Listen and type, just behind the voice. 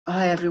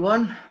Hi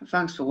everyone,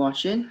 thanks for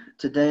watching.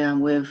 Today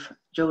I'm with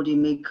Jody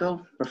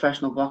Meikle,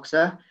 professional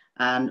boxer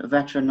and a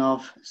veteran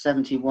of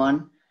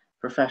 71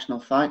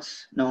 professional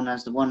fights, known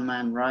as the One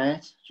Man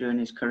Riot during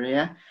his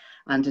career.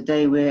 And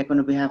today we're going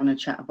to be having a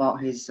chat about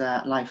his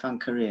life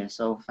and career.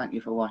 So thank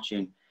you for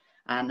watching.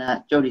 And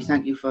Jody,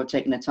 thank you for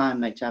taking the time,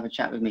 mate, to have a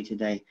chat with me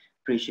today.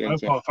 Appreciate it.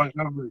 Thanks for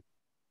having me.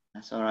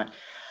 That's all right.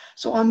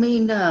 So,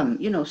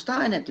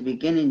 starting at the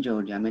beginning,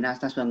 Jody,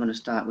 that's where I'm going to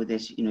start with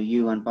this,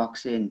 you and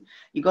boxing.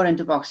 You got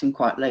into boxing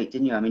quite late,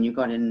 didn't you? You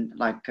got in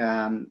like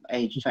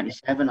age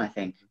 27, I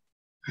think.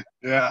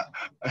 Yeah,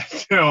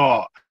 you know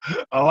what?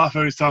 I laugh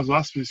every time you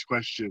ask me this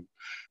question.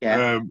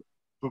 Yeah.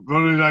 But the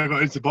only reason I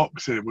got into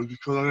boxing was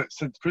because I got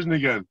sent to prison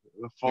again.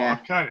 I thought, Yeah. I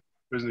can't get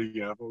to prison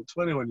again. I thought,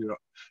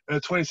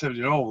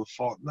 27-year-old, I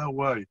thought, no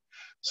way.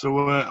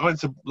 So I went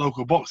to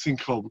local boxing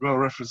club, got a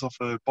reference off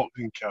a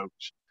boxing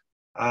coach.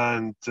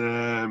 And,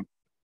 I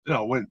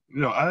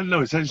had no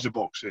intention of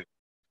boxing.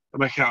 I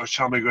make out I was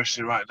trying to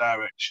aggressive in the right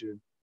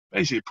direction,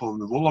 basically pulling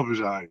the wool over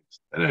his eyes.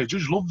 And the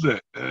judge loved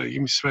it. Gave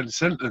me a suspended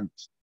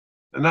sentence.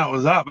 And that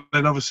was that. But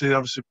then obviously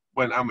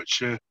went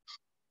amateur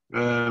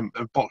and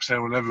boxed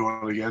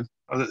everyone again.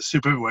 I was at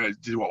super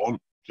heavyweight, did what I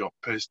want. Got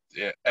pissed,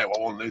 ate what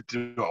I wanted,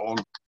 did what I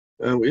want.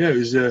 It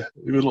was a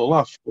little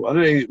laugh. But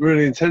I didn't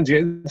really intend to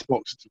get into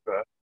boxing, to be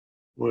fair.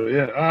 Well,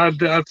 yeah, I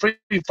had 3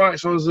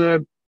 fights.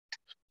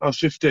 I was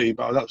 15,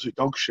 but I was absolute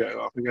dog shit.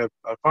 I think I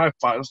had 5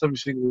 fights, lost every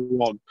single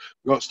one.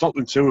 We got stopped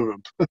in 2 of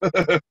them.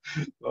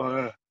 Oh,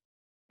 yeah.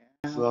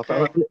 So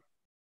Okay.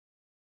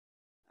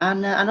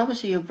 And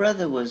obviously your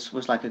brother was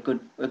like a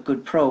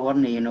good pro,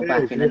 wasn't he?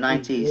 Back in the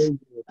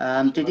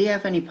 90s. Did he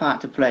have any part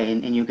to play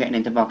in you getting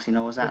into boxing,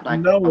 or was that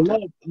like? No,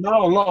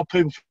 a lot of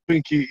people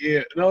think he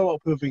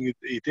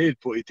did,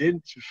 but he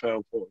didn't. To be fair,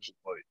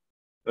 unfortunately,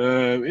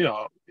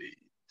 to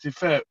be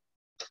fair,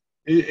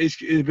 he's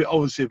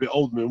obviously a bit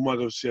older than me.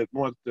 Obviously a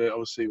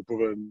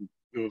brother and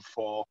the other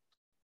 4,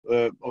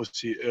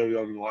 obviously early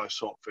on in life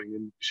sort of thing,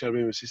 and she had me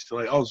and my sister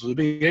later on, so there's a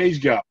big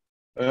age gap.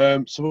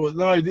 So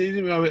no, he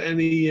didn't have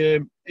any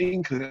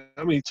inkling.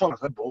 He taught us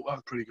football,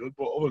 that's pretty good,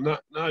 but other than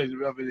that, no, he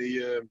didn't have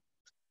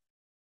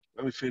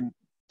anything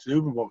to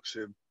do with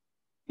boxing.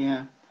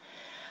 Yeah.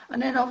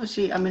 And then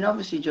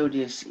obviously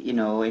Jody is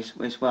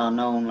well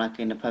known, like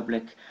in the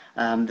public,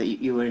 that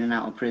you were in and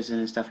out of prison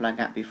and stuff like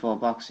that before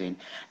boxing.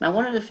 Now,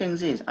 one of the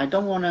things is I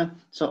don't want to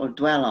sort of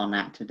dwell on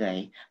that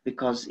today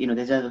because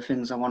there's other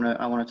things I want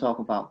to talk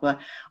about. But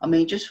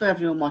just for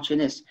everyone watching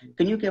this,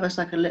 can you give us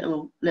like a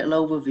little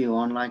overview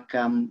on like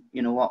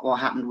what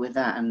happened with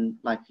that and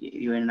like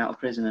you were in and out of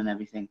prison and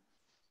everything?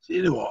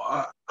 You know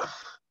what?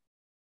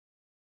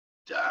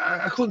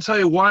 I couldn't tell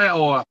you why it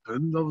all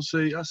happened.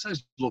 Obviously, I said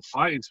I love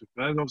fighting, to be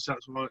fair, and obviously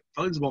that's why I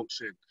fell into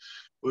boxing.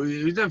 But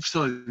he was never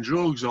selling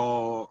drugs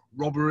or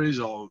robberies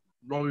or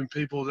robbing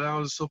people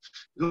down and stuff.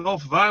 It was all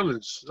for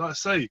violence. Like I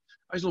say,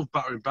 I just love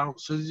battering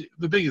bouncers.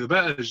 The bigger the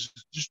better. It's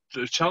just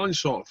a challenge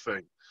sort of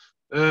thing.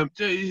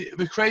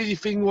 The crazy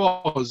thing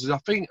was, I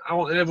think I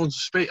wanted everyone to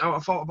speak. I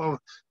thought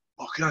about,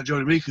 God,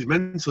 Jody Meikle,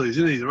 mentally,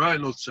 isn't he? The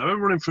right nuts. I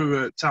remember running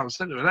through a town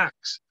centre with an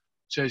axe,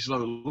 chasing a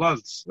lot of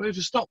lads. If I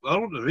stopped, I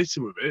wouldn't have hit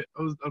him with it.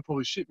 I'd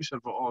probably shit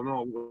myself. But oh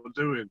no, what am I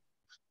doing?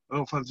 I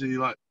don't fancy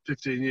like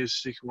 15 years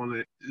sticking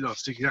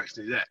axe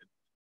in his head.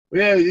 But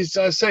yeah,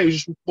 I say, we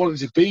just wanted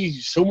to be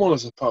someone, I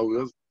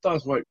suppose.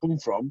 That's where it come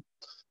from.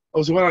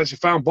 Obviously, when I actually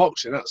found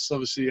boxing, that's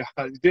obviously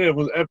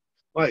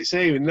like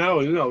say even now,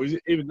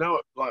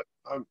 like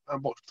I'm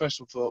boxing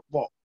professional for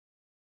what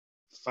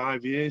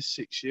 5 years,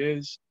 6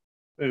 years.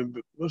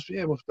 Must be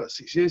about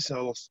 6 years since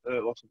I lost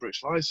a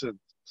British license.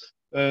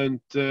 And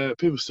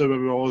people still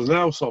remember who I was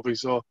now, sort of thing.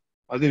 So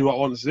I did what I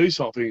wanted to do,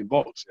 sort of thing, in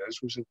boxing. I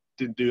just wish I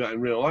didn't do that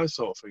in real life,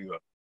 sort of thing.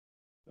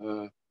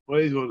 But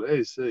it is what it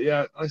is.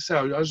 Yeah, like I say,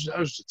 I was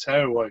just a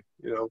tearaway,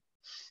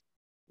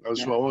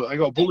 I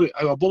got bullied.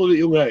 I got bullied at a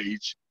young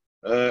age,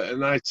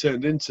 and I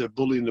turned into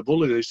bullying the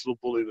bully. They used to love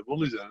bullying the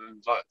bullies,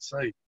 and like I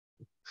say,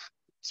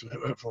 so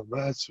it went from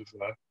there. To be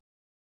fair.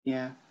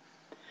 Yeah.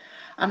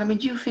 And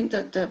do you think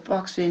that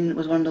boxing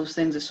was one of those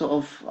things that sort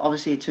of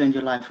obviously turned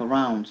your life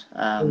around?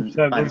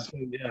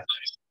 100%, yeah.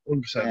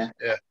 100%,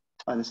 yeah.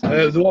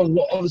 There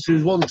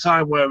was one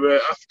time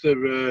where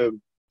after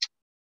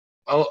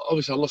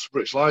obviously I lost a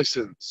British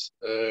license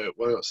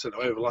when I got sent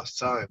away the last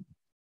time.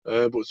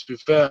 But to be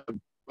fair,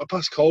 my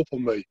past called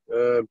on me.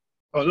 I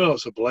know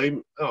it's a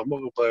blame. No, I'm not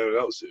going to blame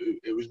anyone else.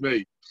 It was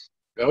me.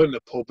 I went in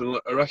the pub and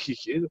Iraqi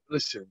kid.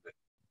 Listen,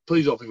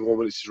 please don't think 1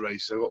 minute is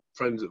racist. I've got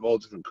friends of all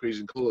different creeds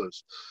and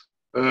colours.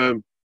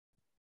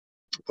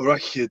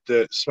 Iraqi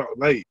kid smacked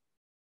my mate.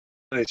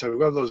 Anytime we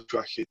grab those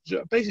rackets,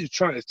 basically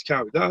trying to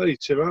calm me down. He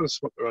turned around and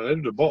smacked around the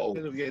end of the bottle.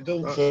 Ended up getting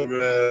done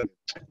for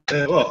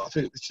I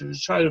think she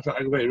was trying for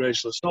aggravated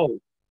racial assault.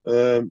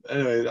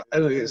 Anyway, I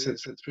ended up getting sent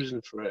to prison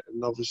for it,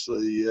 and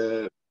obviously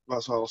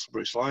that's why I lost my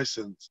British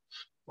license.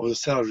 I was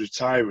telling I was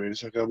retiring,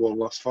 so I could have one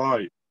last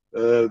fight.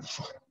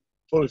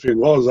 Funny thing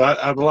was, I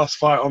had the last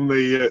fight on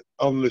the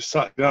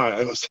Saturday night.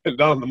 I got sent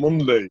down on the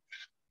Monday.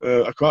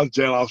 I quite had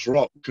jailhouse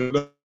rock.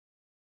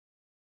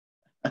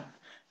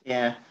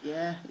 Yeah,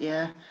 yeah,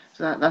 yeah.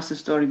 So that's the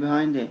story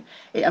behind it.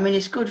 I mean,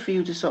 it's good for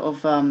you to sort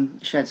of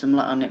shed some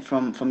light on it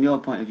from your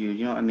point of view.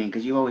 You know what I mean?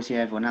 Because you always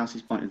hear everyone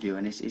else's point of view,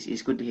 and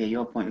it's good to hear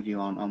your point of view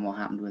on what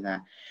happened with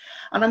that.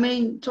 And I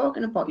mean,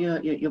 talking about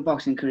your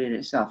boxing career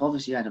itself,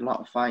 obviously you had a lot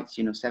of fights.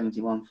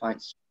 71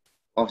 fights,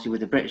 obviously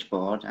with the British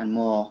board and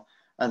more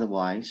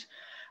otherwise.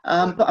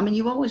 But I mean,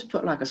 you always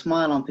put like a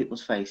smile on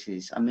people's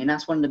faces. I mean,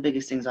 that's one of the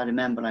biggest things I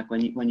remember. Like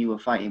when you were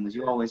fighting, was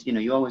you always,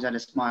 you always had a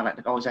smile.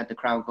 Like always had the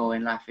crowd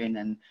going, laughing,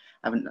 and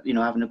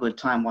having a good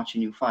time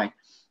watching you fight.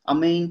 I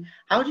mean,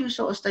 how do you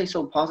sort of stay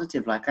so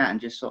positive like that and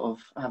just sort of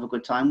have a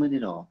good time with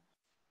it all?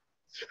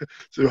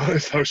 To be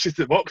honest, I was shit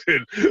at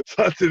boxing, so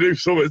I had to do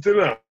something,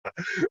 didn't I?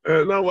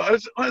 No, I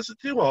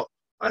do what?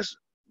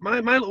 My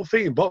little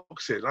thing in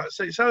boxing, like I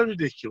say, it sounds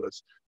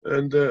ridiculous.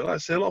 And like I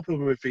say, a lot of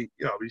people may think,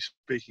 he's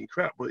speaking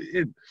crap, but it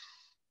isn't.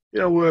 I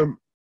know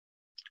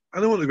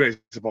one of the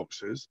greatest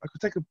boxers. I could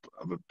take the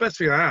best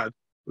thing I had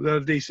was I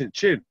had a decent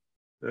chin.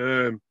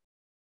 Um,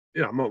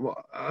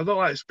 I don't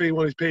like being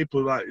one of these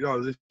people like,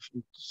 as if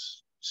I'm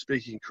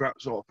speaking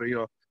crap sort of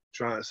thing,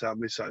 trying to sound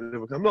this, that, and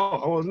the other. I'm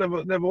not. I was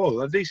never was.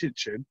 I had a decent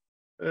chin.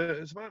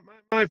 So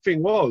my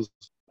thing was,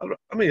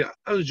 I mean,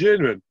 as a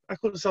journeyman, I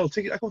couldn't sell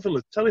tickets. I couldn't fill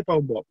a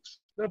telephone box.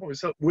 No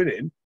point in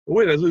winning. But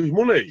winning, I'd lose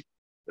money.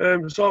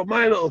 So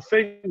my little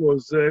thing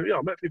was, I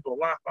met people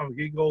laugh, have a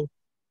giggle.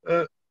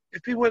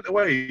 If people went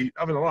away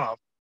having a laugh,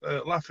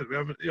 laughing,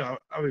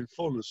 having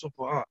fun and stuff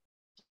like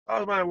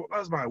that, that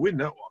was my win.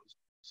 That was.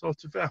 So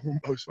to be fair, I won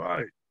most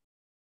fight.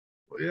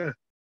 But yeah,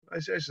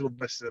 it's actually the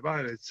best of the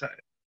mind.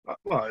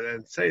 Well,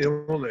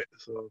 entertaining, wasn't it?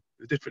 So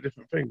a different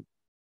thing.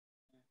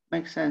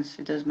 Makes sense.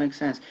 It does make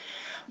sense.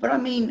 But I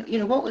mean,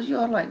 what was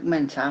your like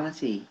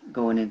mentality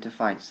going into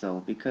fights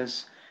though?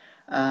 Because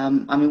I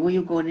mean, were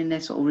you going in there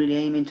sort of really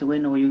aiming to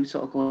win, or were you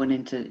sort of going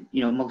into,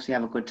 mostly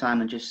have a good time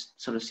and just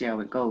sort of see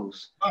how it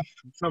goes? Laugh,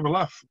 just have a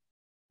laugh.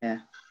 Yeah.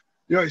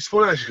 It's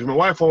funny actually, 'cause my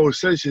wife always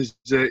says, she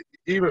says,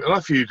 even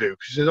laugh you do.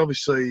 She says,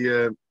 obviously,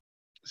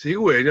 so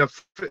you win, you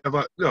have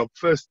about,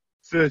 first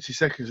 30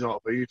 seconds sort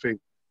of thing, you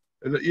think,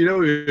 and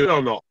you're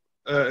or not.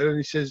 And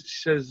then she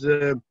says,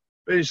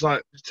 it's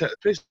like, take the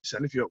piss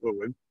then if you're not going to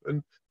win.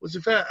 And well, to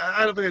be fair,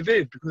 I don't think I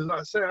did, because like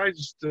I say, I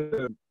just,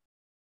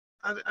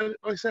 like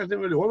I said, I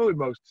didn't really want to win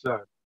most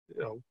of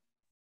the time.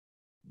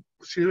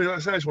 Like I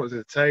said, I just wanted to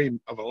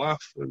entertain, have a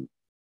laugh, and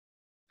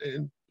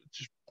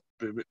just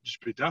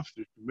be daft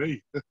for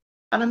me.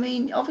 And I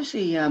mean,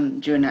 obviously,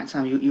 during that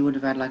time, you would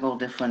have had like all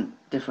different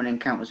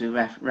encounters with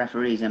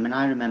referees. I mean,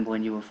 I remember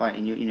when you were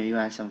fighting, you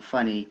had some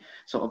funny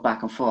sort of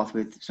back and forth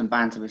with some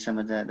banter with some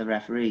of the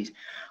referees.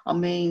 I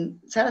mean,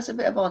 tell us a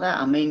bit about that.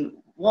 I mean,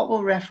 what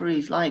were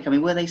referees like? I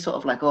mean, were they sort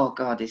of like, oh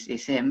God,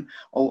 it's him,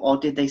 or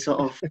did they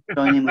sort of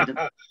join in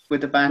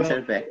with the banter No,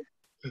 a bit?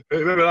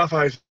 it made me laugh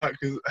because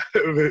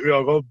it made me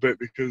laugh a bit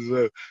because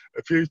a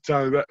few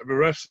times the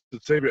refs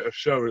would take me at a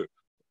show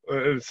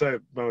and say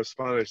my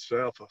Spanish, say,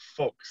 oh, for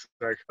fuck's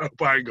sake, I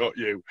hope I ain't got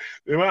you.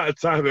 The amount of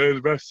time I heard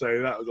the refs say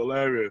that was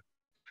hilarious.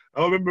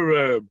 I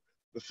remember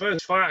the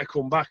first fight I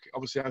come back,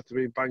 obviously after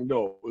being banged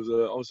up, was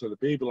obviously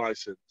the BB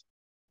license.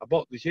 I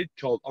bought the kid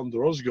called Under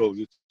Ozgul,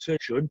 the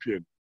Turkish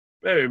Olympian.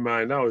 Bear in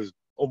mind, I was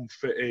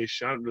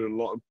unfit-ish, I hadn't done a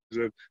lot of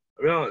prison.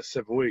 I've been out like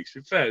 7 weeks. To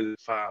be fair,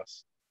 it's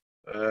fast.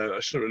 I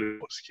shouldn't really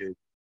watch the kid.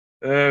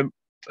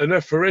 And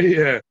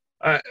referee,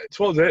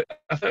 towards it,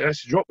 I think I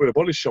actually dropped with a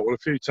body shot a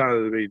few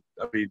times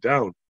I've been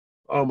down.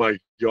 Oh my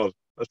God.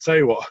 I tell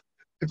you what,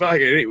 if I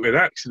get hit with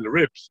an axe in the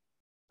ribs,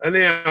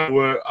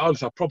 anyhow, I'll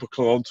just have proper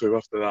clung on to him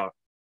after that.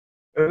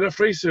 And the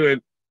referee said,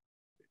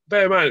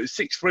 bear in mind, it's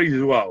 6-3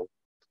 as well.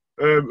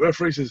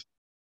 Referee says,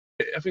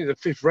 I think the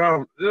fifth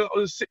round,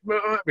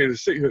 might be the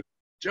sixth.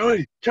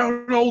 Jody,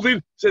 Karen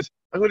Holding says,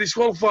 I'm going to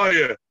disqualify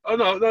you. Oh,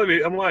 no,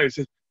 I'm lying. He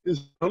says, you're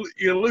going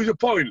to lose a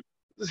point.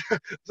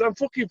 So I'm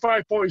fucking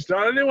 5 points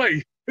down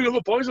anyway.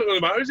 Another point's not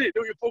going to matter, is it?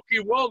 No, you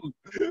fucking won.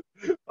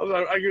 I was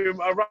like,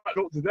 I wrapped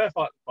up to death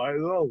at the fight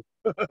as well.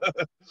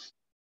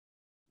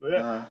 But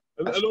yeah.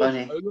 That's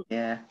funny.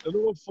 Yeah.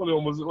 Another funny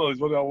one was, well, he's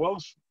one of our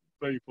Welsh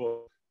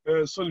people,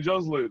 Sonny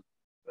Joslin.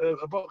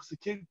 I boxed a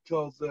kid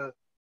called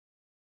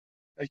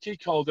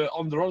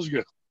Under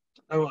Oscar.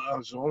 I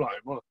was all right.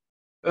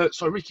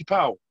 So Ricky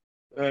Powell,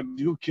 the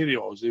good kid he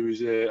was. He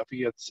was, I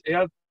think he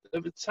had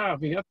at the time, I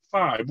think he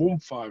had won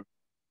 5,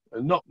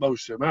 and knocked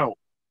most of them out,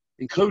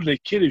 including a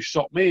kid who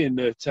stopped me in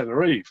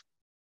Tenerife.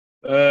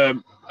 I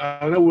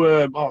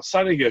know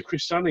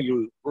Chris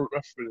Saniger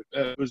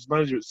was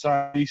manager at the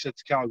time. He said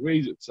to Carl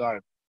Greaves at the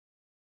time,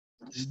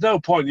 there's no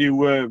point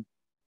you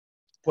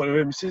putting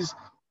him in. He says,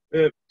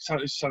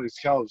 Saniger's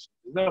Carl's,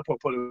 there's no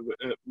point putting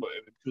him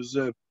because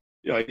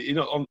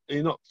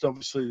he knocked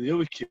obviously the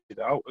other kid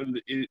out,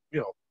 and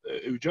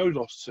who Joe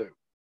lost to.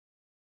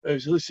 He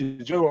said,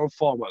 listen, Joe on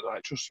form that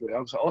night, trust me.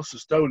 I lost a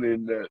stone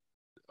in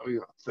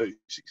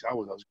 36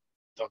 hours.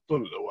 I've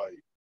done it away.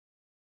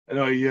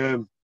 Anyway,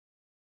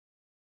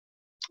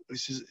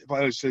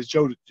 he says,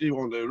 Joe, do you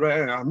want to?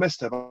 Right, I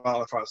messed up about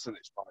the fight,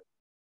 next fight.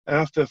 And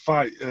after the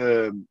fight,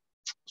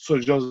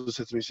 Sonny Johnson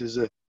said to me, he says,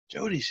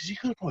 Jody, he says, you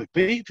could have probably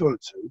beat if you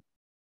wanted to.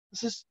 I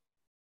says,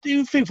 do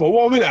you think for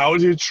 1 minute I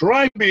was going to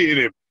try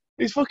beating him?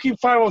 He's fucking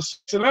 5 or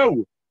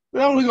 6-0.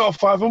 They only got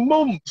 5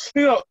 months.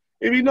 You know,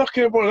 if you knock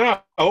everyone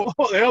out,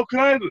 what the hell can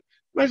I do?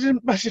 Imagine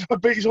if I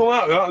beat someone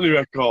out with that new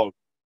record.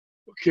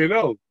 Fucking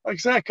hell. Like I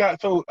say, I can't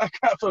fill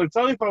a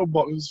telephone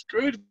box. I'm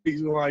screwed if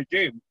he's like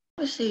him.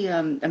 Obviously,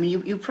 I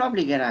mean, you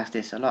probably get asked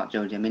this a lot,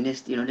 Jody. I mean,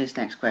 this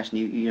next question,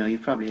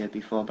 you've probably heard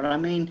before. But I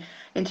mean,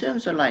 in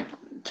terms of like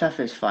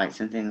toughest fights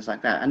and things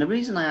like that, and the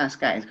reason I ask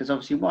that is because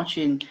obviously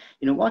watching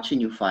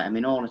you fight, I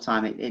mean, all the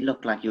time, it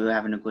looked like you were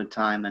having a good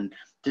time, and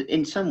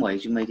in some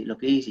ways you made it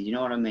look easy. You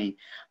know what I mean?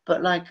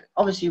 But like,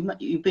 obviously,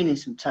 you've been in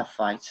some tough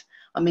fights.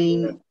 I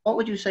mean, what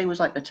would you say was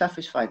like the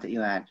toughest fight that you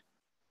had?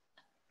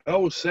 I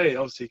would say,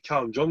 obviously,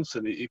 Callum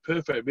Johnson, he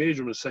perfect made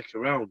him in the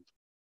second round.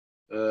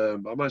 I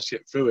managed to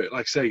get through it.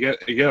 Like I say,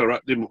 again I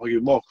wrapped him up. I gave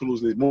him more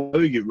colours than more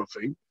I give him, I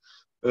think.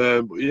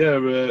 But yeah,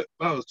 that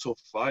was a tough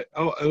fight.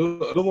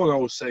 Another one I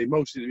would say,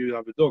 most interviews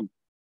I've ever done,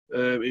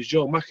 is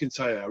Joe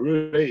McIntyre. I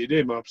really rated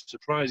him. I'm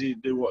surprised he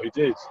didn't do what he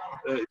did.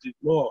 He did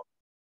more.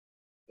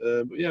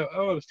 But yeah,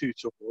 I had a few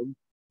tough ones.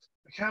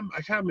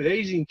 I can't be an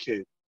Asian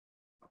kid.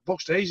 I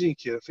boxed an Asian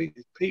kid. I think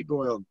it's Pete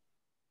Boy on.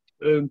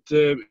 And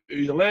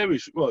he's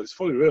hilarious. Well, it's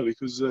funny, really,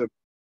 because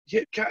he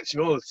kept catching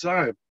me all the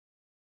time.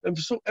 And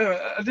for some,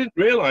 I didn't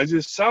realise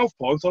it's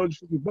southpaw until I was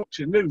fucking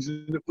boxing news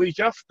the week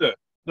after.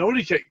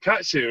 Nobody kept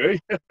catching me.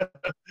 I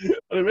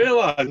didn't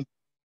realise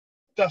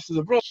after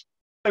the brush.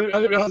 I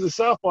didn't realise the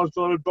southpaw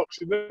until I was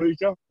boxing news the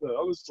week after,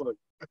 honestly.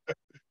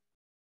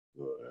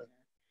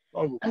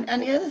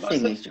 And the other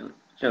thing is,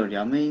 Jody,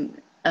 I mean,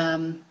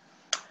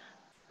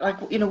 like,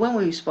 when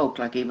we spoke,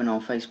 like, even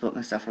on Facebook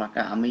and stuff like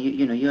that, I mean,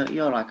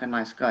 you're like a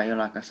nice guy, you're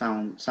like a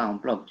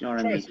sound bloke, do you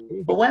know what I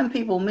mean? But when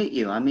people meet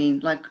you, I mean,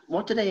 like,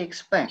 what do they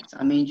expect?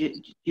 I mean, do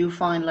you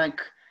find,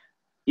 like,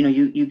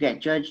 you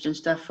get judged and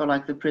stuff for,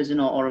 like, the prison,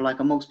 or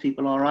like, are most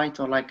people all right,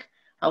 or, like,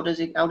 how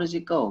does it go?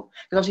 Because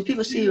obviously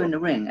people see you in the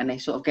ring and they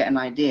sort of get an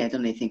idea,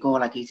 don't they? Think, oh,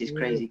 like, he's this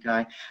crazy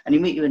guy, and you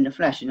meet you in the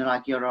flesh and you're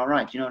like, you're all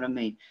right, do you know what I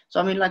mean?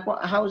 So, I mean, like,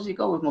 how does it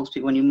go with most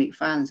people when you meet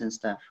fans and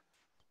stuff?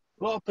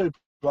 A lot of people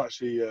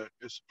actually are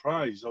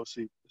surprised,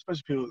 obviously,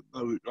 especially people that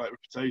know like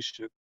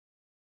reputation.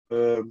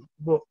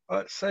 But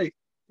I'd say,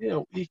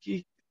 you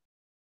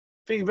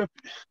think of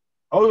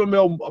I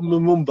remember my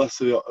mum, bless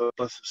her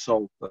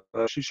soul.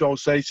 She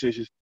always say to me, she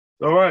says,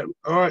 all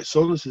right,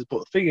 son. Says, but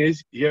the thing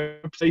is, you get a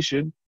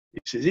reputation.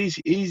 It's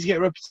easy to get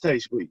a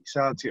reputation, but it's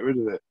hard to get rid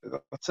of it. And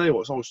I tell you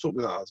what, it's always stuck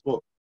with that. But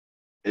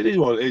it is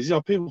what it is.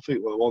 People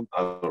think what they want.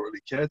 I don't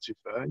really care, to be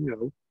fair.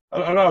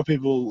 I know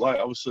people, like,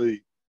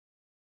 obviously,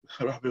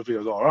 I know people think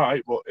it's all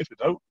right, but if it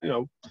don't, it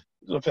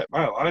doesn't affect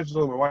my life. As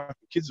long as my wife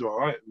and kids are all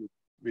right, and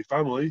my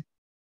family,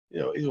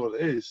 it is what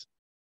it is.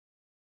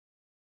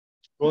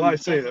 Well, like I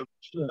say, a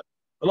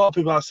lot of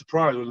people are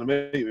surprised when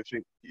they meet me.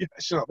 Think, yeah,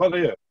 it's not bad,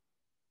 here.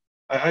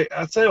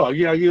 I tell you what,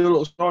 I give a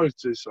little story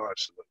to this,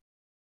 actually.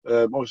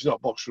 Obviously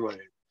not box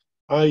related.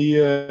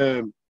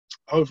 I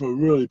went through a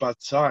really bad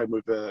time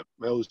with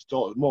my eldest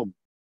daughter's mum,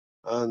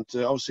 and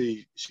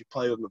obviously she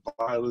played on the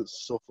violence and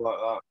stuff like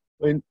that.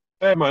 I mean,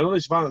 bear in mind, all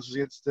this violence was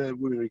against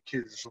women and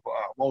kids and stuff like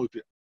that. I'm always,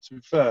 to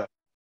be fair,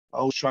 I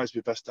always try to be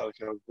the best dad I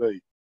can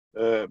be.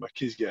 My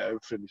kids get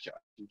everything they can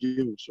give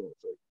them, sort of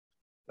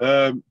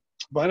thing.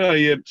 But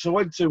anyway, so I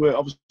went to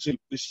obviously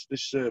this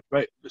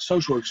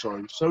social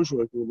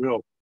worker with me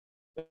up.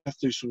 I have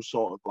to do some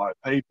sort of like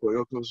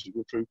paper, because you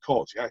go through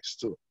court to get access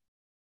to it.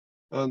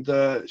 And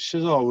she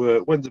says,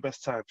 "Oh, when's the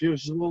best time for you?" I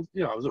said, "Well,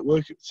 I was at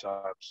work at the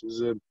time." She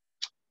says,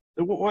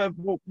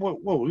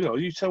 "Well,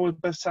 you tell me the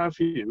best time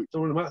for you. It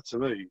don't really matter to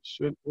me."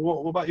 She went,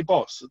 "What about your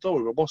boss?" I said, "Don't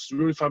worry, my boss is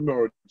really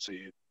familiar to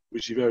you,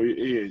 which he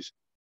is.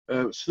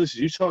 So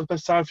listen, you tell me the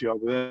best time for you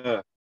over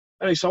there."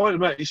 Anyway, so I went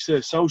and met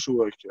this social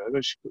worker,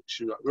 and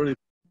she like, really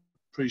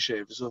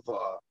appreciative and stuff like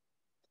that.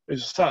 And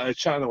so I started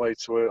chatting away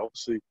to her,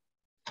 obviously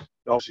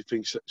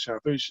things she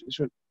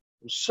went,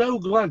 "I'm so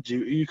glad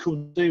you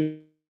come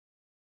see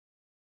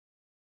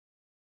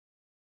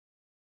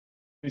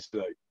me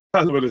today.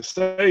 I'm going to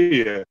stay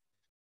here."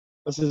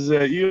 I says,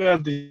 "You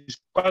had this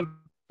bad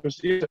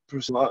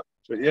person like that."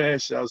 She went,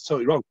 "Yes, I was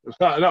totally wrong."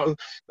 That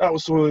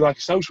was something like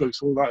a social worker,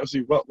 something like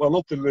obviously well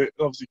up in the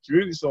obviously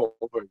community sort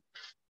of thing.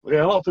 But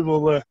yeah, a lot of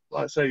people like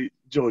I say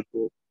judge,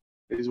 but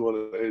it is what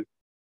it is.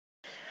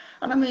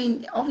 And I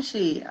mean,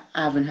 obviously,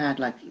 I haven't had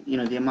like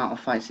the amount of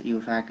fights that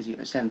you've had, because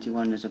you're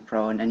 71 as a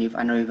pro, and I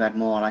know you've had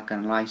more like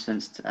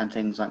unlicensed and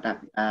things like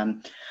that.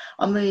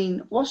 I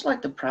mean, what's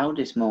like the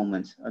proudest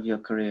moment of your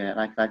career?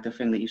 Like the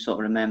thing that you sort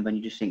of remember and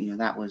you just think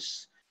that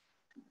was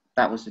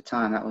the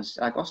time. That was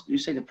like, what you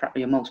say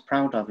you're most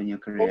proud of in your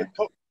career?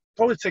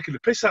 Probably taking the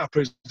piss out of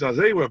prison as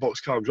when I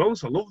boxed Callum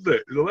Johnson. I loved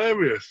it. It was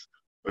hilarious.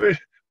 I mean,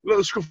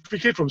 little scruffy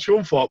kid from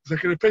Scunthorpe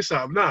taking the piss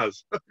out of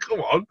Naz.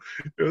 Come on,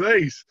 it was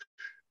ace.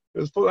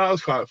 That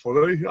was quite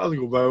funny. That was a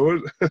good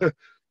moment.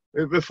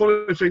 The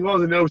funny thing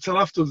was, in the hotel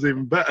afterwards,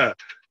 even better,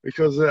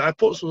 because I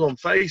put something on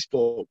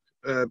Facebook.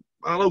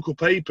 Our local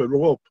paper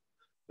wrote up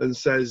and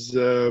says,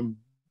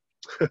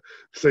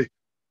 "See,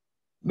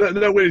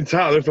 no winning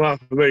title, anything like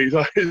for me.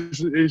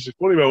 It's a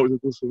funny moment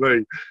it does for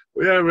me.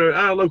 But yeah,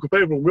 our local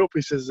paper rung me up.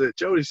 He says,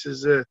 Jody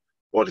says,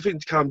 what do you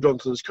think to Cam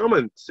Johnson's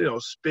comments? You know,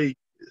 speed,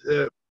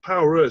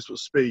 power hurts, but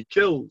speed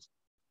kills.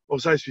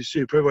 Obviously, I used to be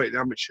super heavyweight in the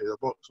amateur. I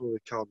boxed one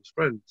of Calvin's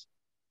friends.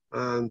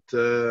 And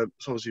so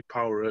obviously,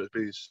 power hurts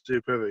being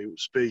super heavy, but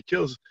speed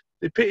kills.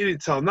 They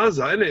didn't tell Naz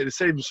that, innit? They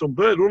saved some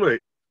bird, wasn't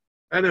it?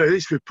 Anyway,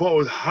 this report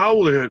was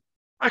howling.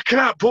 I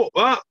can't put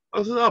that.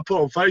 I said, I'll put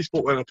it on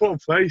Facebook then. I put it on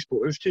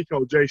Facebook. And this kick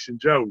out Jason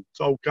Jones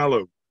told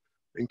Callum.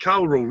 And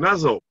Callum rung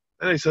Naz up.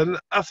 And he said,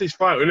 after this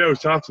fight, we know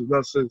it's after.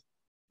 Naz says,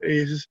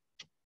 he says,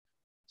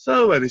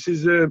 so then, he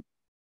says,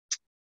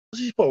 what's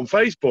he put on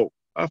Facebook?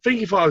 I think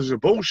he thought it was a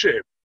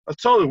bullshit. I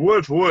told him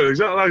word for word,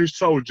 exactly like he's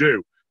told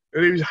you.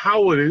 And he was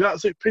howling. He was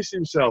absolutely pissing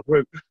himself.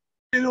 Went,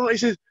 you know what? He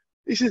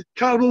says,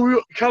 Callum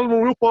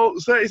will up all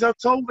the stage. I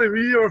told him,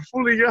 you're a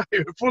funny guy,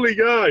 you're a funny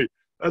guy.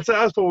 I'd say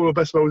that's probably one of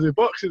the best moments in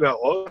boxing, that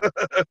one.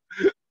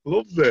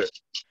 Loved it.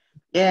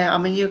 Yeah, I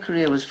mean, your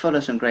career was full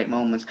of some great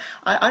moments.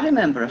 I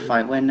remember a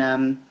fight when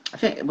I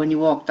think when you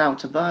walked out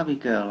to Barbie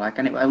Girl, like,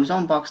 and it was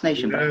on Box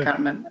Nation, but I can't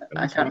remember.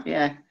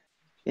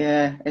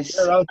 Yeah. It's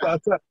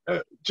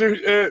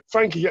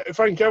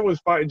Frank Evans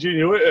fighting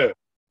Junior Witter,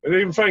 and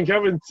even Frank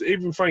Evans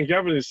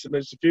has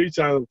mentioned a few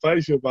times on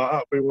Facebook about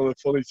that being one of the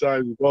funny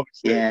times in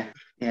boxing.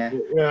 Yeah.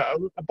 I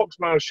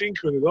boxed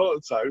Marashenko in it all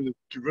the time. He was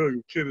a really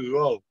good kid as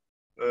well.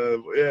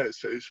 But yeah, it's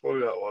funny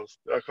that was.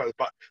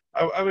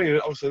 I mean,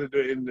 obviously I didn't do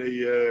it in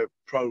the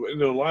pro, in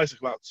the license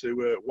I come out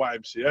to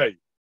YMCA.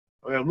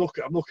 I mean, I'm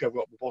lucky I've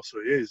got my boss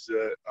who he is.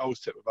 I always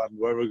take my van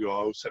wherever I go. I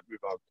always take my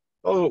van.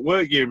 I got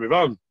work gear in my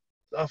van.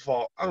 I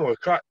thought, I'm going to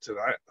crack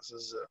tonight. I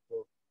says,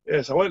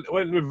 so I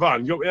went in my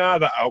van, got my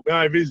hard out, my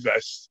high-vis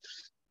vest,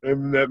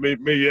 and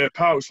my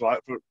pouch light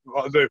for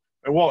what I do,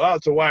 and walked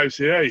out to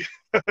YMCA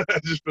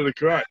just for the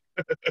crack.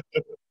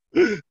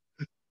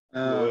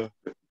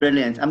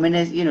 Brilliant. I mean,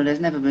 there's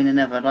never been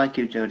another like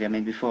you, Jody. I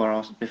mean, before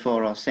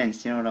or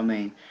since, you know what I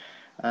mean?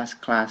 That's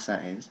class,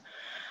 that is.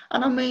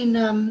 And I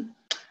mean,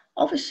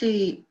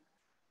 obviously,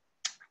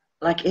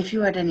 like, if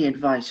you had any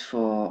advice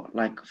for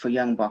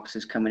young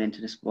boxers coming into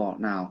the sport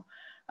now,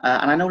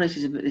 and I know this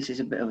is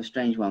a bit of a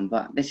strange one,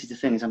 but this is the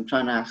thing, is I'm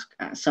trying to ask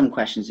some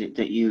questions that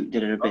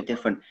are a bit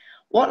different.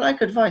 What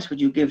advice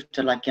would you give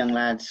to young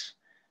lads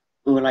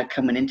who are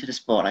coming into the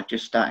sport,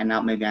 just starting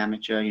out, maybe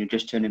amateur,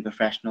 just turning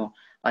professional,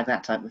 like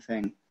that type of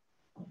thing?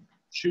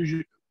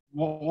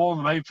 One of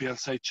the main things I'd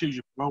say, choose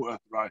your promoter,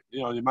 right?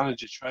 You know, your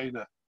manager,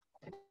 trainer.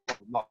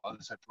 Not as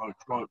I said,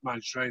 promoter,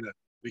 manager, trainer,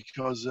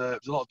 because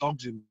there's a lot of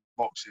dogs in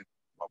boxing.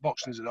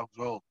 Boxing is a dog as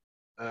well.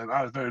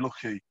 I was very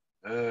lucky.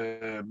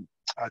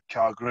 I had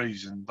Carl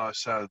Greaves, and like I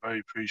said, I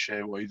very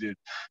appreciate what he did.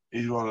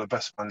 He's one of the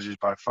best managers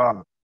by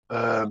far.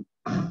 I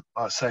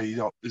say,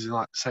 isn't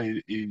like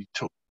saying he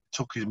took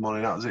his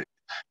money, that was it.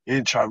 He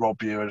didn't try to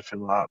rob you or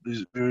anything like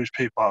that. There's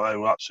people out there who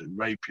will absolutely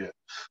rape you,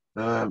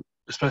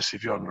 especially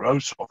if you're on the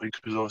road sort of thing,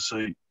 because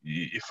obviously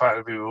you're fighting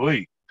every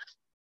week.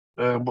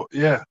 But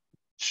yeah,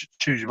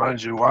 choose your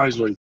manager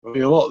wisely. I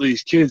mean, a lot of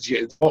these kids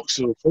get into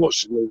boxing,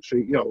 unfortunately,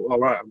 think, all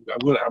right, I'm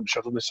going to amateur,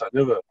 I've done this, that,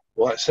 and the other.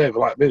 Well, let's say,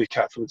 like me, they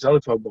can't fill the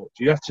telephone book.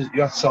 You have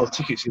to sell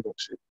tickets in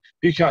boxing.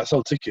 If you can't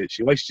sell tickets,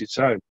 you waste your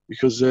time.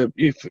 Because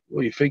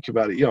you think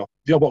about it, if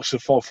you're boxing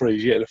for free,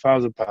 you're getting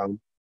 £1,000,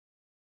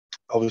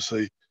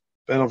 obviously.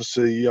 Then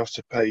obviously you have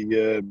to pay,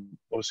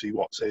 obviously,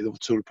 another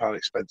 £200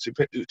 expensive,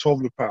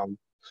 £1,200,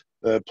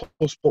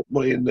 plus put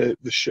money in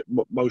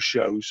most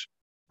shows.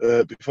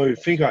 Before you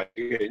think about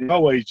getting no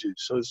wages,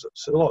 so there's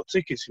a lot of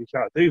tickets if you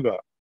can't do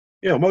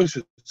that. Most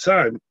of the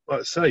time,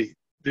 like I say,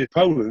 the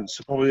opponents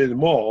are probably earning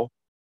more.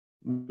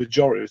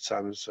 Majority of the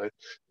time,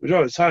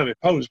 the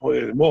opponents are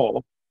probably earning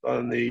more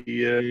than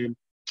the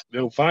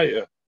own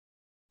fighter.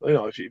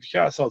 If you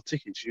can't sell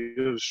tickets, you're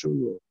going to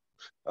struggle.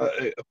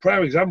 A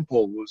prime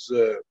example was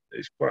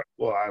it's quite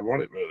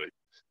ironic really.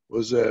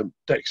 Was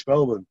Dex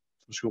Spellman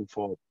from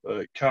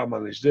Scunthorpe. Carl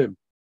managed him.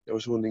 He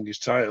was winning his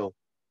title.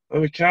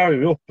 And we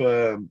carried him up,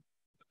 and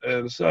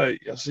I say,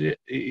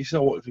 he said,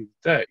 what do you think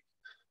of Deck?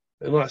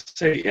 And like I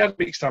say, he had a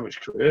mixed damage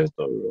career,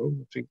 don't get me wrong.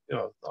 I think,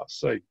 like I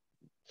say,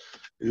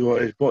 he's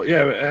what it is. But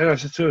yeah, and I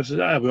said to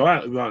him, I'll be all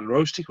right, we'll be out on the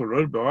road, stick on the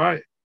road, we'll be all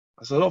right.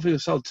 I said, I don't think they'll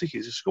sell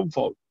tickets. It's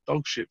Scunthorpe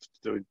dog shit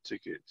for doing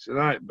tickets. It's a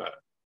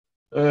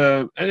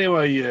nightmare.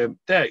 Anyway,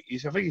 Deck, I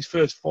think his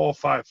first 4 or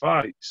 5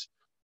 fights,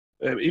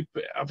 I think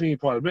he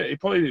probably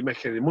didn't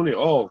make any money at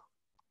all.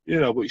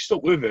 But he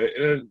stuck with it,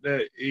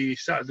 and he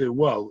started doing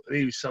well, and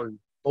he was selling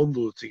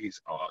bundles of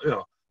tickets,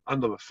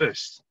 hand over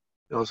fist.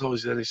 So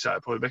obviously then he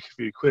started probably making a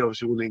few quid,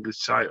 obviously won the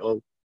English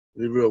title,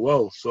 and did real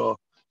well. So,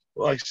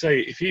 like I say,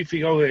 if you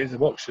think, get into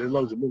boxing and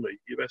loads of money,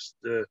 you best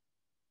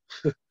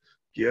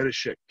get a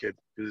shit, kid,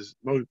 because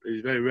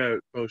it's very rare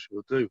that most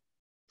people do.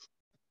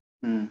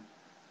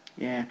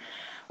 Yeah,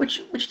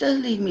 which does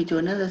lead me to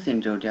another thing,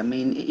 Jody. I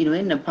mean,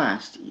 in the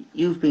past,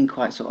 you've been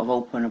quite sort of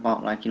open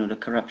about the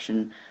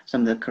corruption,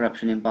 some of the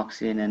corruption in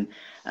boxing, and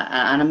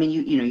I mean,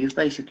 you've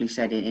basically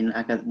said in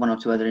one or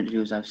two other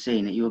interviews I've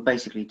seen that you were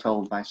basically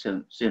told by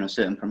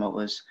certain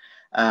promoters,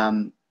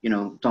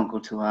 don't go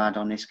too hard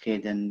on this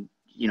kid, and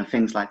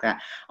things like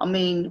that. I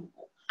mean,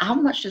 how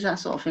much does that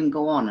sort of thing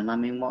go on? And I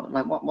mean,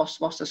 what's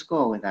the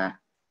score with that?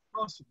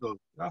 Possible.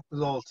 It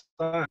happens all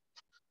the time.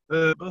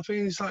 But I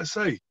think it's like I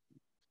say,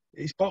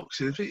 it's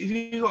boxing. If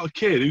you've got a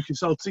kid who can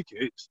sell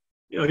tickets,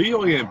 you're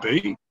not getting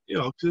beat.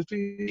 Because if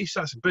he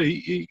starts to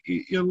beat,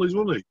 you'll lose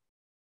money.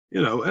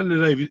 End of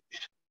the day,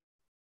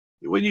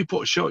 when you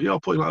put a shot, you're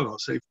putting like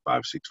say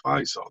 5, 6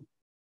 fights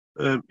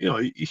on.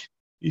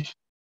 You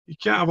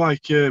can't have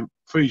like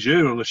free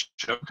junior on the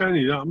show, can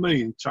you? You know what I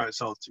mean? Try to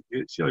sell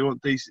tickets. You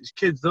want decent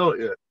kids, don't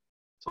you?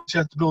 So you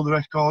have to build the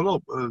record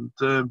up, and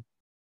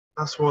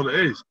that's what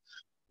it is.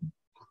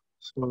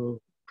 So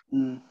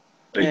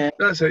yeah.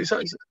 that's it.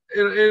 It's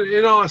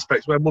in all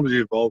aspects where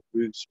money's involved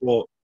with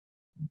sport,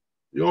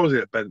 you always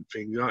get bent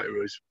things, aren't you?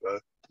 Really,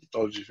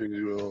 dodgy things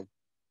going on.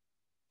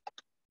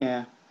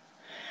 Yeah.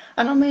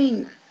 And I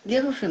mean, the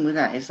other thing with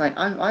that is like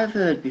I've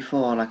heard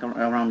before, like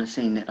around the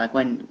scene, that like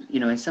when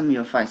in some of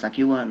your fights, like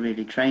you weren't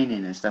really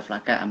training and stuff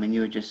like that. I mean, you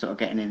were just sort of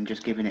getting in and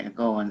just giving it a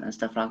go and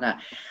stuff like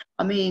that.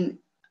 I mean,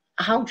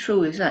 how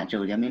true is that,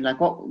 Jody? I mean, like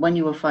when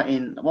you were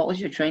fighting, what was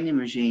your training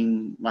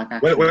regime like?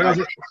 Actually, when I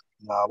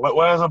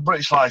was a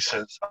British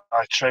license,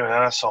 I trained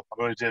my ass off.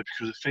 I really did,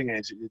 because the thing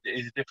is,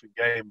 it's a different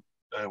game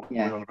when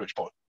you're on a British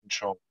boxing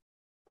control.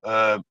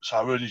 So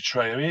I really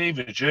train. I mean,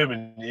 even in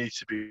German, you need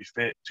to be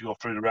fit to go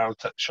through the round,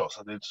 take the shots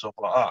I did, stuff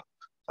like that.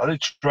 I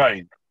did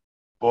train,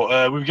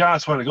 but with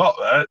regards to when I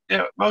got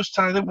there, most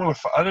times I didn't want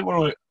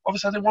to.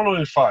 Obviously, I didn't want to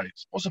win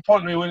fights. What's the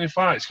point of me winning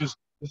fights? Because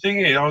the thing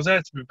is, I was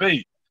there to be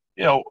beat.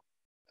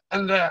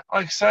 And like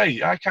I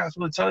say, I can't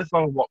fill the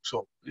telephone box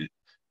up.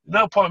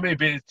 No point of me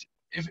being.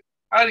 If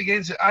I didn't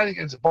get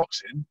into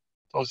boxing,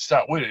 I was to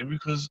start winning,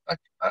 because I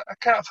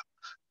can't.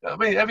 I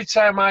mean, every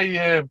time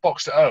I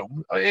boxed at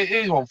home,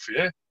 here's one for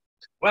you.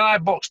 When I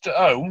boxed at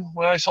home,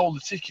 when I sold the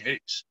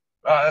tickets,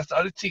 I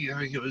did tickets, I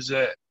think it was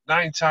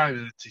 9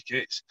 times the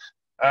tickets.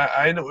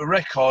 I ended up with a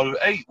record of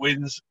 8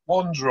 wins,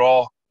 1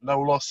 draw, no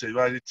losses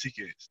when I did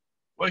tickets.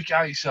 Work it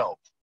out yourself.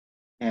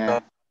 Yeah.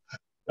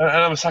 And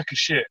I'm a sack of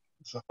shit.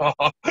 So, I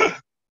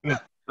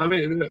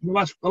mean, the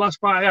last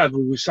fight I had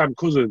was with Sam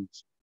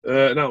Cousins.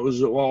 And that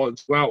was, well,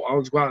 I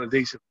was going out in a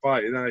decent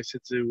fight. And I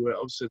said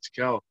to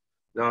Cal,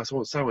 no, I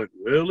said, Sam went,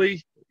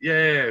 really?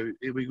 Yeah,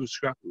 it'll be a good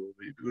scrap. It'll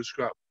be a good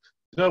scrap.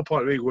 There's no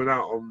point in me going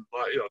out on,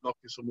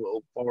 knocking some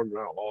little foreigner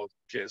out or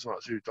getting some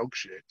absolute dog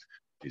shit.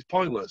 It's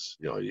pointless.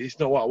 It's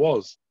not what I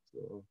was.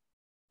 So.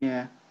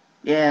 Yeah.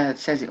 Yeah, it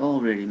says it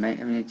all, really, mate.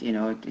 I mean,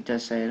 it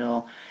does say it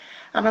all.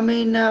 And I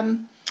mean,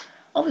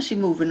 obviously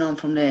moving on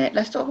from there,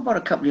 let's talk about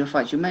a couple of your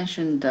fights. You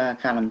mentioned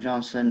Callum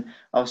Johnson.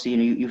 Obviously,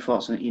 you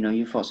fought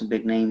some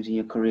big names in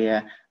your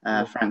career.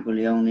 Frank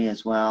Buglioni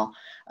as well.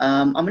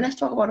 I mean, let's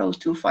talk about those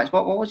 2 fights.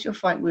 What was your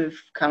fight with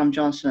Callum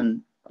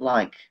Johnson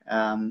like,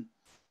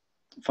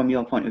 from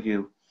your point of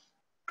view?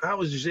 It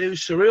was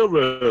surreal,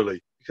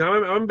 really. I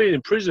remember being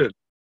in prison,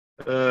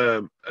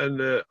 and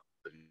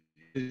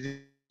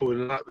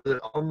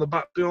on the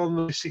back beyond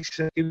the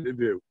 6-second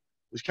interview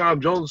was Callum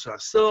Johnson. I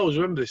still always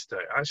remember this day.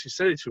 I actually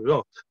said it to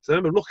him. So I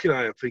remember looking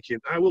at him thinking,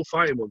 I will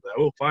fight him one day. I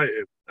will fight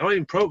him. I wasn't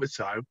even pro at the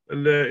time,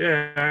 and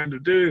I ended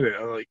up doing it.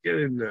 I was like, get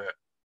in there.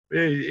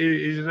 Yeah,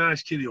 he's a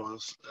nice kid, he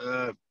was.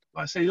 Like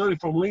I say,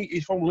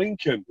 he's from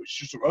Lincoln,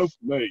 which is just a road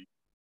from me.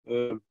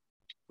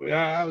 But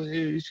yeah,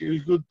 he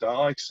was good. Like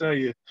I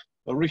say,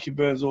 Ricky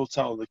Burns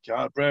Hotel in the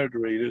car, Brad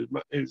Arena.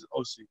 It was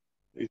obviously,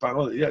 it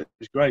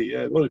was great.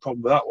 Yeah, the only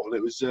problem with that one,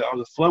 it was I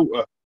was a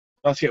floater.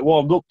 I had to get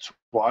warmed up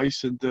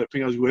twice, and I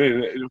think I was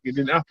going in. It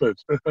didn't happen.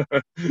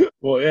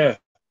 But yeah,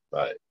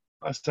 I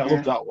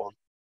love that one.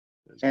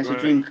 It's a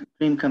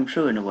dream come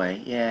true in a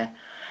way. Yeah,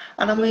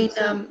 and I mean,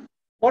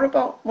 what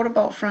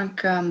about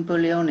Frank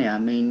Buglioni? I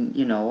mean,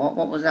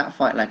 what was that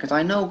fight like? Because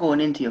I know going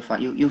into your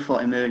fight, you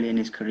fought him early in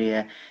his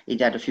career.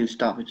 He'd had a few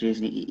stoppages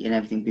and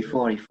everything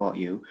before he fought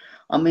you.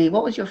 I mean,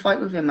 what was your fight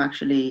with him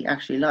actually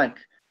like?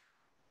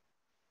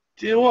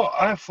 Do you know what?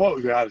 I fought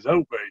with guys,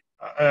 don't we?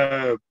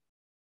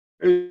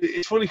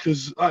 It's funny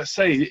because, like I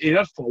say, he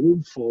had fought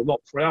 1-4,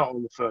 knocked 3 out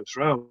on the first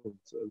round.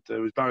 And there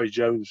was Barry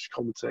Jones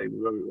commentating,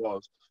 whoever it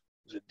was.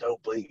 He said,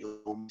 "Don't blink,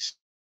 you'll miss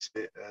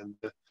it." And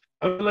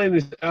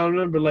I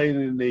remember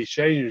laying in the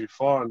change room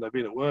before, and I'd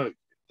been at work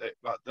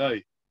that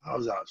day. I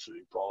was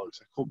absolutely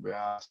bollocks. I couldn't be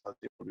asked.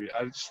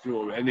 I just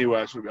threw it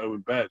anywhere. I should go home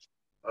in bed.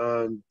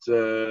 And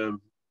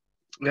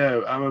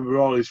I remember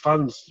all his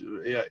fans.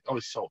 Yeah,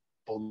 obviously sort of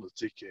bought the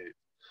ticket.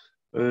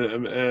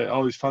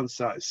 All his fans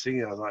started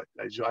singing. I was like,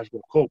 I just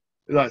woke up.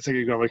 It's like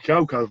taking a gram of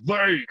coke. I was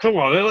like, "Hey, come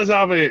on, let's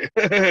have it."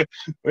 Yeah,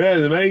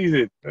 it's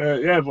amazing.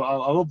 But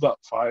I love that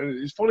fight.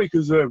 It's funny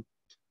because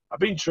I've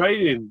been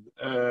training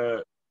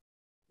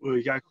with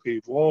a guy called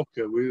Keith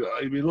Walker.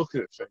 We've been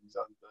looking at things,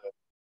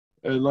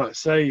 and like I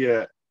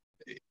say,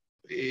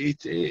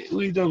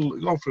 we've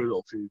gone through a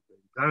little few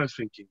things. I was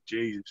thinking,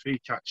 Jesus, if he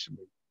catches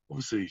me,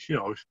 obviously,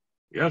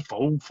 he had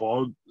phone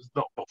for,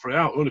 not 3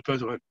 out. The only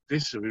person who went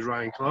this was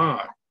Ryan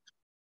Clark.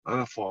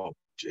 And I thought,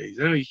 geez,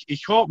 he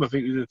caught me, I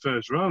think it was in the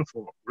first round. I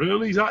thought,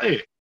 really? Is that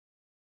it?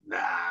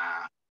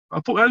 Nah. I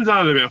put my hands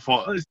down a bit. I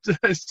thought,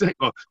 let's take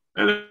one.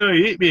 And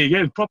he hit me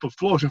again, proper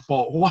flush. I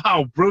thought,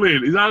 wow,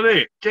 brilliant. Is that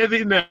it? Get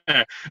in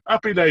there.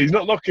 Happy days,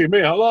 not knocking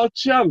me out. No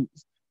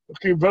chance.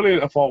 Looking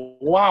brilliant. I thought,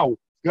 wow.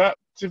 To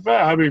be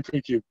fair, I've been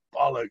thinking,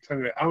 bollocks,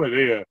 I'm in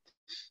here.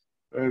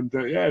 And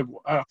yeah,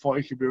 I thought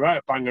he could be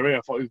right, banger here.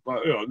 I thought he was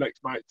like, you know,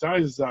 next Mike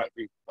Tyson type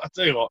thing. I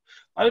tell you what,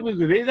 I don't think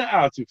he could hit that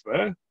out, to be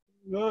fair.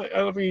 No, I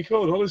don't think he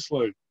could,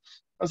 honestly.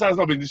 That's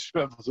not being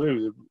disrespectful to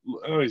him.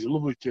 He's a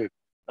lovely kid.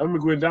 I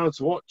remember going down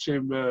to watch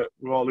him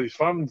with all these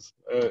fans,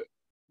 you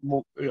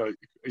know,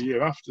 a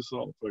year after,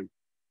 sort of thing.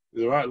 It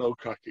was a right little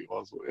crack it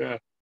was, but yeah.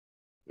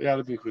 Yeah, I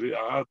don't think he could hit that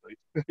hard,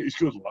 mate. He's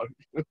good,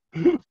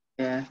 like.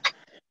 Yeah.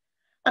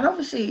 And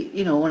obviously,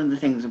 you know, one of the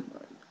things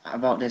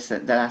about this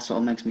that sort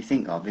of makes me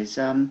think of is,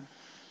 do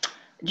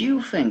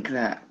you think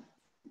that,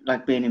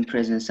 like being in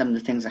prison, some of the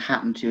things that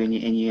happened to you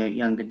in your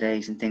younger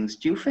days and things,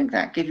 do you think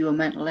that give you a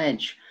mental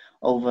edge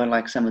over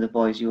like some of the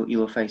boys you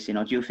were facing,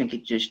 or do you think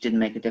it just didn't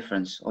make a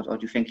difference, or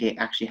do you think it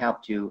actually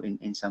helped you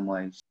in some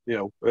ways?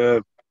 You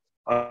know,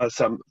 I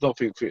don't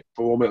think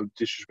for one minute of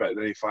disrespect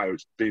any fighter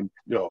it's been,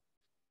 you know,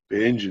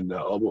 being injured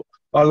now, but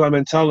that's my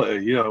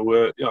mentality, you know,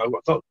 I've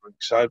got doctor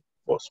inside,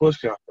 what's worse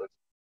can happen?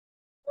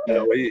 You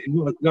know, he's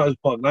not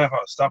just put a knife out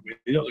and stab me,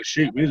 he's not going to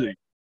shoot me, is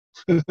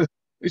he?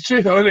 It's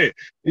true, though, isn't it?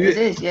 It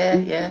is,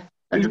 yeah,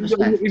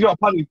 100%. He's got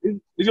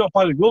a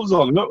pair of gloves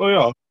on, you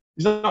know,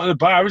 he's not in a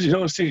bar, is he? He's not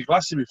going to stick a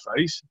glass in my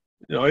face.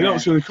 You know, he's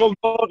not going to come,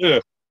 don't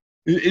you?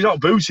 He's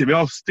not booting me,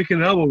 I'll stick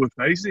an elbow in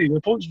my face, he's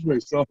going to punch me,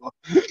 so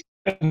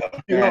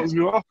you know what's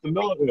going to happen,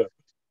 don't you?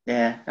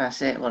 Yeah,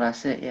 that's it. Well,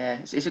 that's it. Yeah,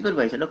 it's a good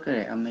way to look at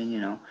it. I mean,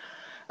 you know,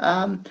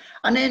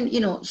 and then, you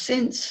know,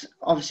 since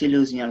obviously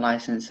losing your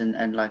license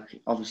and like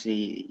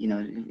obviously, you know,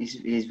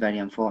 it is very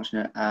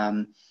unfortunate.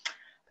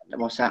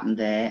 What's happened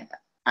there,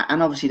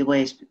 and obviously the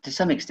way to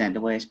some extent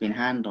the way it's been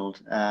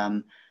handled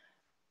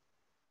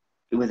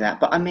with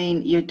that. But I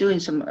mean, you're doing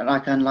some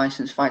like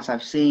unlicensed fights. I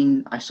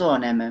saw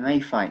an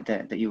MMA fight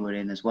that you were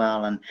in as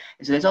well, and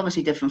so there's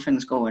obviously different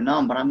things going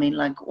on. But I mean,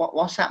 like,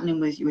 what's happening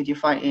with your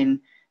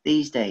fighting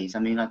these days? I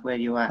mean, like, where are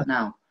you at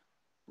now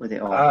with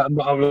it all? I'm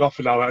off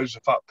now. I was a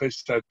fat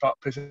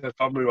pisshead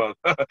family one.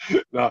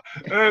 No,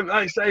 like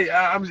I say,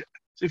 to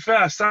be fair,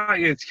 I started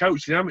getting to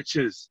coaching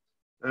amateurs.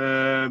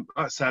 Like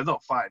I say, I'm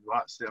not fighting.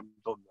 Actually, I'm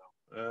done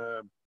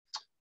now.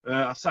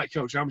 I started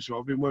coaching amateurs.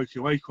 I've been working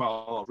away quite a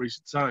lot of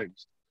recent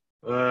times.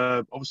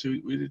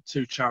 Obviously, we did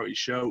 2 charity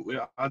shows.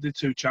 I did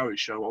 2 charity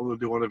shows. I'm going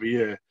to do one every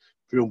year.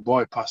 A young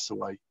boy passed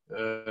away,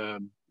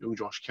 young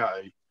Josh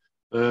Catty.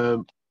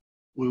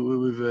 We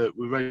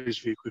raised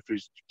a few quid for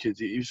his kids.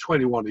 He was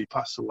 21. He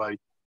passed away,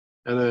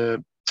 and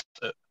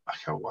I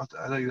can't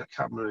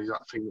remember the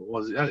exact thing it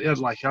was. He had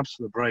like abscess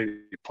in the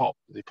brain. He popped,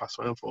 and he passed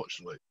away.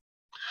 Unfortunately,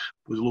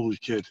 he was a lovely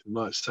kid. And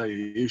like I say,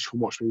 he used to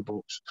come watch me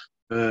box,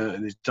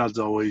 and his dad's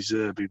always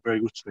been very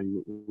good to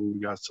me with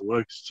regards to work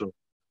and stuff.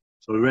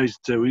 So we raised.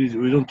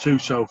 We've done 2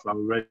 so far.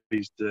 We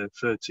raised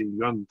 13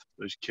 grand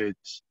for his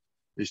kids,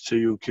 his 2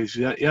 young kids.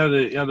 He had a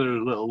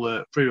little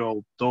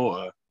 3-year-old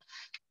daughter.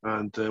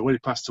 And when he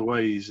passed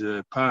away, his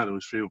partner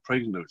was 3 years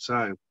pregnant at the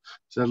time.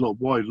 So that little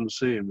boy doesn't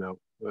see him now.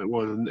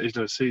 Well, he's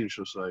never seen him,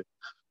 shall I say.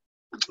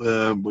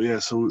 But yeah,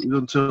 so we've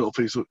done 2 little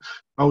things. So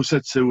I always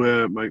said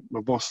to my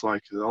boss,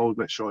 like, I always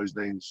make sure his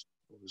name's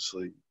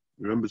obviously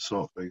remembered,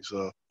 sort of thing.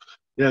 So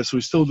yeah, so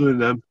we're still doing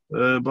them.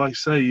 But like I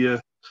say,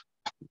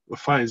 the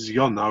fighting's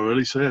gone now,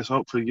 really. So yeah, so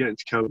hopefully getting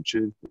to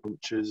coaching,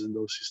 coaches, and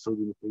obviously still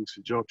doing the things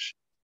for Josh.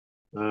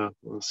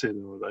 I'll see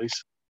him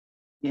nowadays.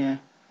 Yeah.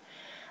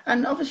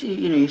 And obviously,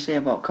 you know, you say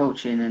about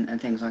coaching and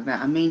things like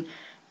that. I mean,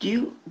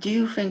 do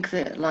you think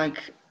that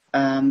like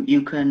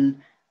you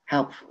can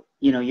help,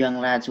 you know, young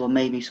lads who are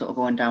maybe sort of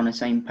going down the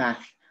same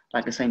path,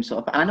 like the same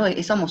sort of? I know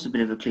it's almost a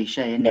bit of a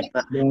cliche, isn't it?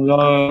 But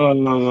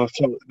No.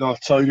 I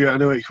tell you, I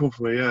know where you come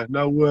from. Yeah.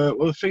 No. Well,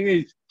 the thing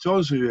is, to be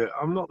honest with you,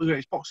 I'm not the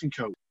greatest boxing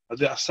coach.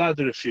 I started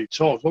doing a few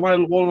talks. One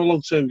of the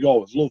long-term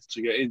goals, I'd love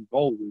to get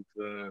involved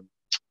with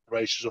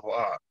races and stuff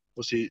like that.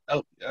 Obviously,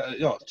 you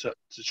know,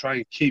 to try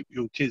and keep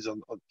young kids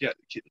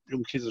keep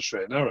young kids on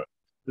straight and narrow.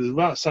 Because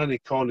without sounding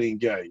corny and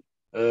gay,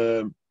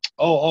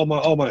 all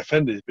my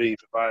offending is being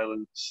for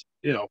violence.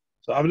 You know,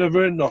 so I've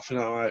never earned nothing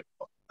out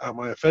of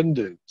my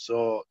offending.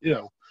 So you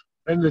know,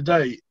 end of the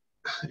day,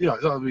 you know,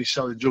 it's not be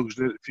selling drugs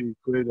in a few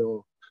quid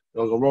or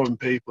robbing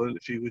people in a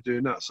few quid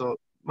doing that. So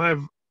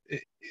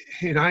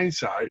in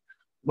hindsight,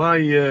 my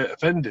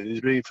offending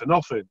is being for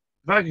nothing.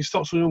 If I can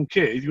stop some young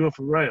kid going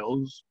for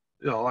rails.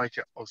 You know, like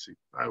obviously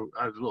I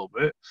had a little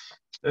bit,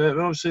 but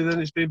obviously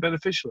then it's been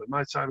beneficial. At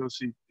my time,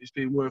 obviously, it's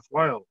been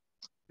worthwhile.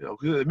 You know,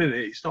 because at the minute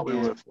it's not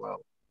been worthwhile.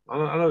 I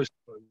know it's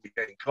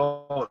getting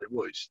caught, but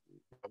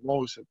I've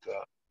always said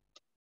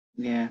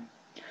that.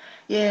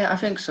 Yeah, I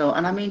think so.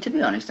 And I mean, to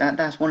be honest,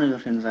 that's one of the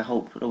things I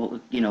hope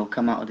you know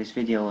come out of this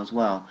video as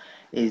well.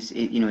 Is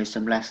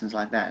some lessons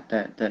like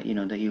that you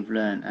know that you've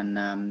learned,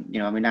 and you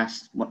know, I mean,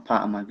 that's what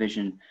part of my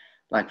vision,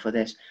 like for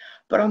this.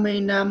 But I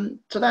mean,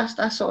 so that's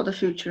sort of the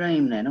future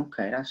aim then.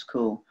 Okay, that's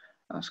cool.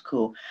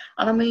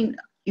 And I mean,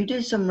 You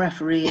did some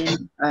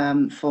refereeing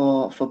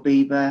for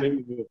Bieber,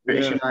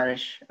 British Yeah. and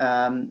Irish.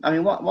 I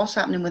mean, what's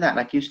happening with that?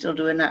 Like, you still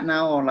doing that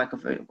now, or like,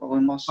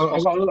 what's? No,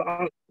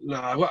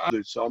 I've got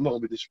attitude, so I'm not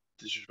going to be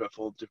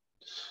disrespectful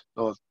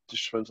or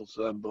disrespectful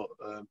to them, but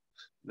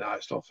no,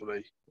 it's not for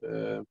me.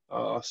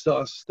 I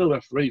still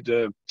refereed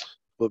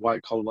with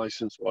white collar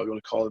license, what I'm going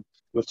to call him.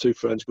 We have two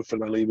friends, good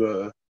friend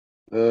Liam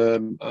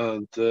Hartery,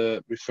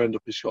 and my friend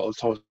up in Scotland,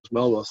 Thomas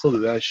Melville. I still do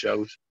their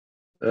shows,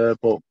 but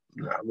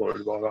nah, I'm not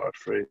really about that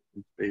referee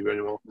Bieber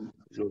anymore.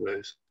 It's what it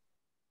is.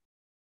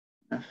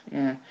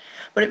 Yeah,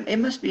 but it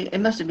must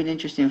have been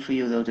interesting for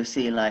you though to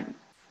see like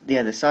the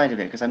other side of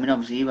it, because I mean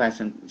obviously you had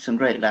some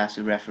great laughs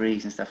with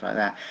referees and stuff like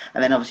that,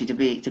 and then obviously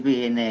to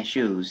be in their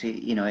shoes,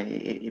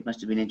 it must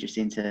have been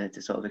interesting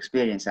to sort of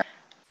experience that.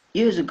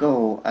 Years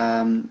ago,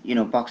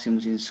 boxing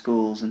was in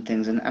schools and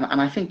things, and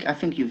I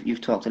think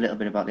you've talked a little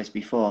bit about this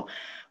before,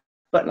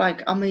 but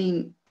like, I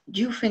mean, do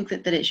you think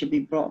that it should be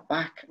brought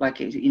back, like,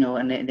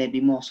 and there'd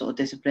be more sort of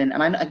discipline?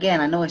 And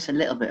again, I know it's a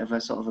little bit of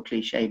a sort of a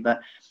cliche, but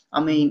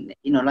I mean,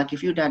 like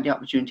if you'd had the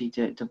opportunity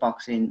to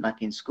box in,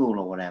 like in school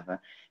or whatever,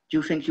 do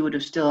you think you would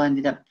have still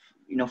ended up,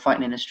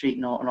 fighting in the street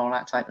and all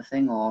that type of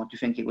thing, or do you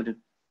think it would have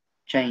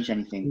changed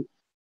anything?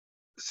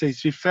 See,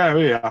 to be fair,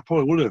 yeah, I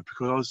probably would have,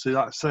 because obviously,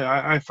 like I say,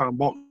 I found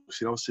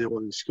boxing, obviously, it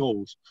was in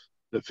schools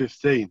at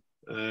 15.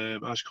 I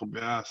just couldn't be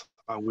asked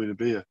about winning a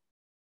beer.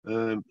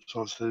 So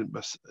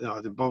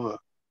I didn't bother.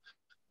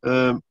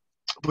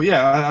 But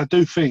yeah, I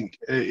do think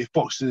if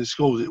boxing in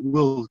schools, it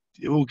will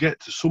get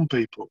to some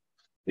people.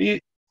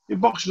 It,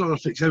 Boxing's not going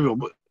to fix everyone,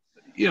 but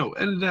end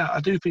of the day, I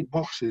do think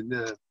boxing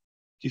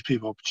gives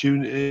people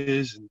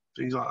opportunities and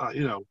things like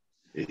that.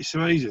 It's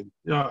amazing.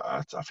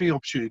 I think the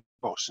opportunity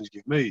boxing's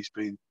given me, it's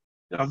been.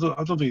 I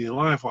don't think in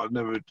life I'd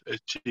never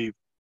achieve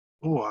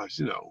otherwise.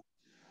 I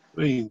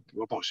mean,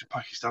 we're boxing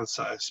Pakistan,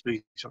 Saturday,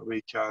 speaks on the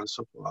weekend and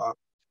stuff like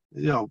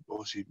that.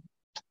 Obviously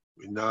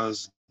with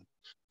Naz.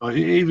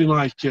 Even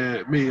like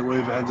me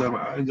with Ender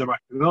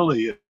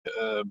McAnally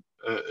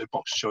at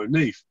boxing show in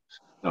Neath.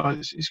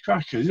 It's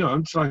crackers.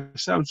 I'm trying to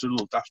say, I'm just a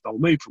little daft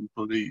old me from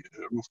bloody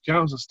rough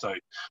council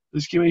state.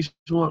 It's giving me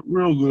some like,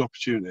 real good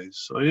opportunities.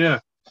 So yeah,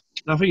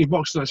 and I think if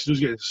boxing actually does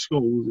get into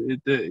schools,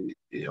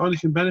 it only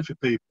can benefit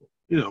people.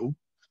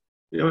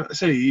 I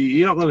say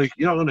you're not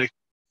gonna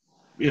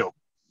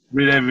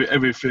rid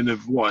everything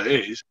of what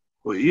it is,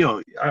 but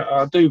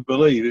I do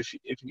believe if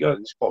you go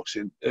into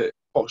boxing at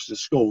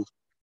schools,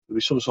 there'll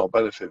be some sort of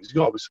benefit. There's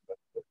got to be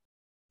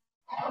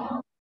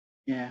some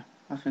Yeah,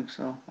 I think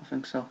so. I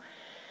think so.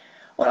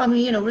 Well, I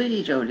mean,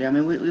 really, Jody. I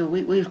mean,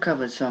 we've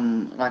covered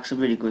some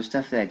really good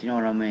stuff there. Do you know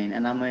what I mean?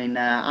 And I mean,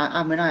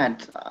 I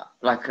had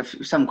like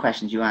some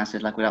questions you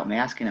answered like without me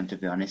asking them, to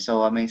be honest.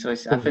 So I mean,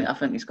 I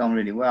think it's gone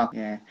really well.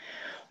 Yeah.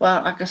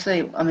 Well, like I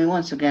say, I mean,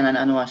 once again,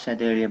 I know I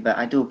said earlier, but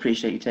I do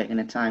appreciate you taking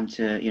the time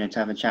to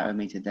have a chat with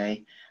me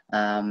today.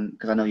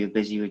 Because I know you're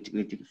busy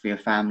for your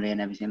family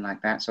and everything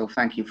like that. So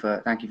thank you for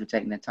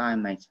taking the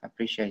time, mate. I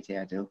appreciate it.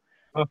 I do.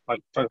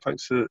 benefit.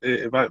 Thanks for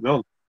inviting me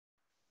on.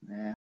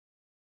 Yeah.